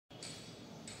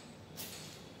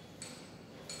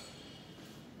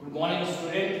Good morning,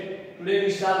 student. Today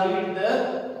we shall read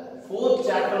the fourth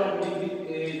chapter of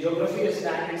Geography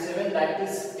Standard 7, that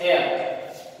is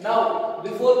Air. Now,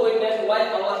 before going there, why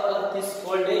our Earth is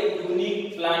called a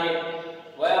unique planet?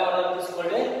 Why our Earth is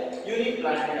called a unique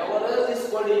planet? Our Earth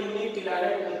is called a unique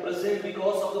planet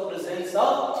because of the presence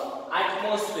of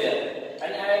atmosphere.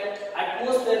 And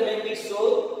atmosphere makes it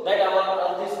so that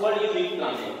our Earth is called a unique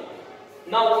planet.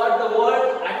 Now, what the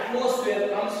word atmosphere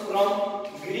comes from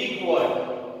Greek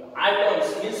word.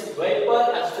 Atoms means vapor,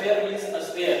 sphere means a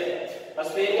sphere.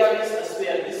 Aspheria means a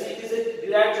sphere. This is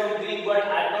derived from Greek word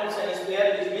atoms and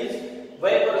sphere, which means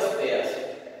vapor spheres.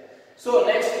 So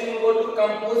next we will go to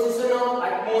composition of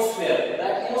atmosphere. The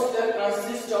atmosphere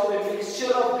consists of a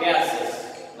mixture of gases.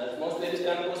 The atmosphere is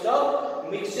composed of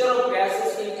mixture of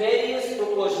gases in various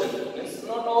proportions. Means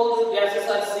not all the gases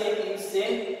are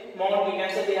same amount. We can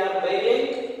say they are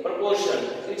varying proportion.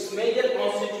 Its major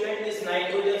constituent is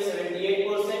nitrogen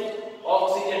 78%,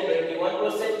 oxygen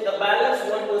 21%. The balance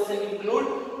 1% include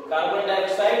carbon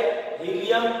dioxide,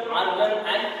 helium, argon,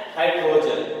 and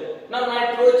hydrogen. Now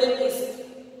nitrogen is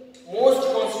most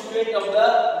abundant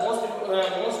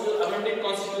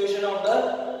constitution of the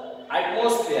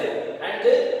atmosphere, and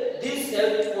this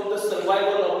helps for the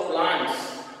survival of plants,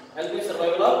 and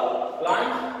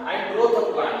growth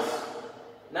of plants.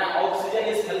 Now oxygen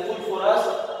is helpful for us.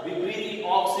 We breathe in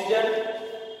oxygen.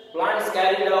 Plants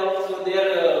carry out their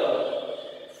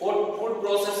food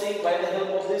processing by the help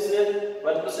of this,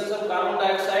 by the presence of carbon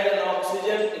dioxide and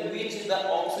oxygen, in which the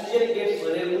oxygen gets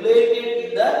regulated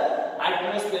in the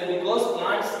atmosphere because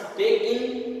plants take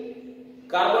in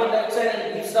carbon dioxide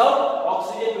and gives out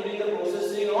oxygen during the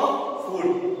processing of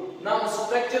food. Now,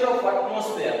 structure of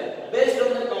atmosphere based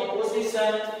on the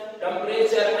composition,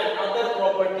 temperature, and other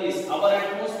properties. Our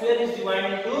atmosphere is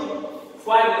divided into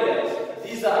 5 layers.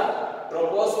 These are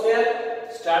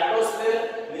troposphere,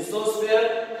 stratosphere,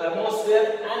 mesosphere, thermosphere,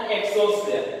 and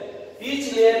exosphere.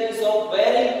 Each layer is of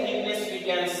varying thickness, we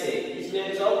can say. Each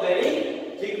layer is of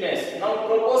varying thickness. Now,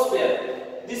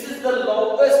 troposphere. This is the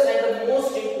lowest and the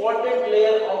most important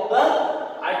layer of the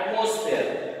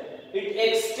atmosphere. It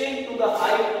extends to the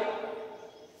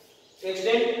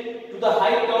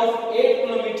height of 8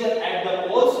 km at the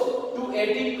poles to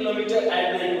 18 km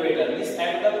at the equator. Means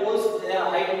at the poles their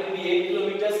height will be 8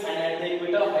 km and at the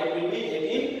equator height will be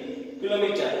 18 km.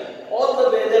 All the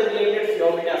weather related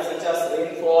phenomena such as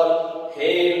rainfall,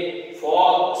 hail,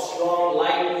 fog, storm,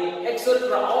 lightning,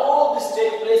 etc. all this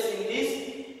take place in this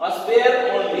sphere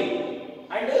only.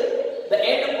 And the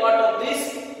end part of this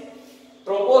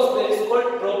troposphere is called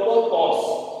tropopause.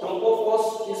 Tropopause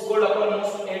is called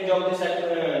uppermost edge of this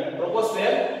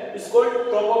troposphere is called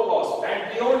tropopause. And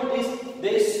beyond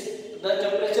this, the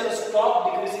temperature stop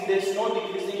decreasing. There is no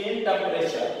decreasing in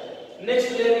temperature.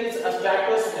 Next layer is a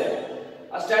stratosphere.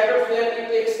 A stratosphere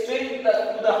it extends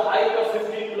to the height of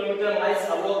 15 km lies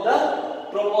above the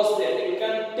troposphere. It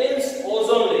contains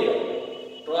ozone layer.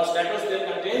 A stratosphere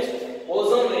contains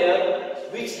ozone layer,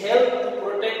 which help to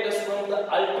protect us from the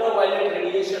ultraviolet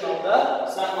radiation of the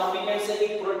sun, or we can say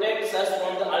it protects us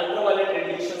from the ultraviolet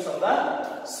radiations of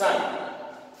the sun.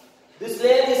 This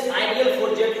layer is ideal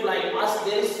for jet flying as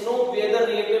there is no weather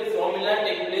related phenomena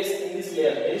take place in this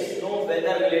layer. There is no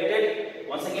weather related,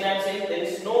 once again I am saying there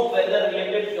is no weather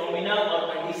related phenomena or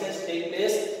conditions take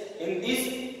place in this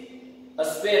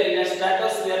sphere, in a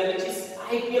stratosphere, which is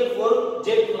ideal for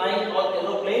jet flying or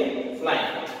aeroplane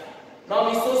flying. Now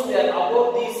mesosphere,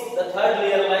 above this the third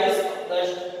layer lies the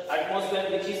atmosphere,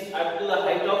 which is up to the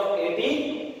height of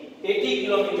 80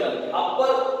 km.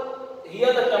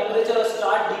 Here the temperature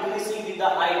start decreasing with the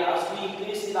height. As we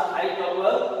increase in the height of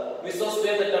a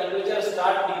mesosphere, the temperature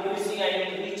start decreasing and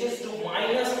it reaches to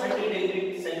minus 100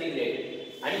 degrees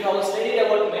centigrade. And you have studied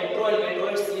about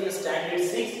meteoroids in standard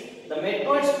 6. The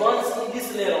meteoroids burns in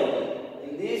this layer only.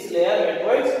 In this layer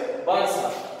meteoroids burns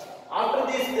up.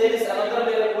 After this there is another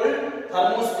layer called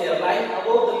thermosphere lying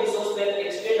above the mesosphere,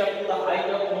 extend up to the height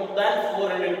of more than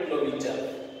 400 km.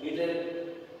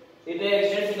 It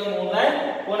extends to the more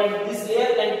than 400. This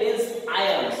layer contains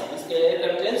ions. This layer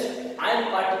contains ion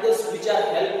particles which are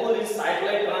helpful in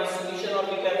satellite transmission, or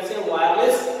we can say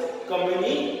wireless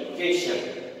communication.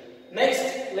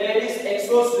 Next layer is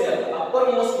exosphere,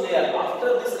 uppermost layer.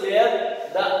 After this layer,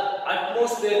 the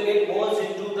atmosphere gets merged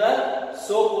into the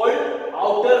so-called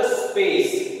outer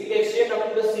space. It extends up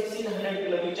to the 1600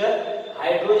 km.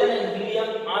 Hydrogen and helium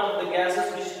are the gases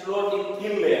which float in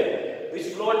thin layer, which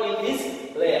float in this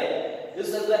layer. This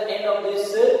is the end of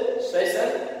this session.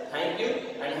 Thank you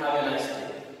and have a nice day.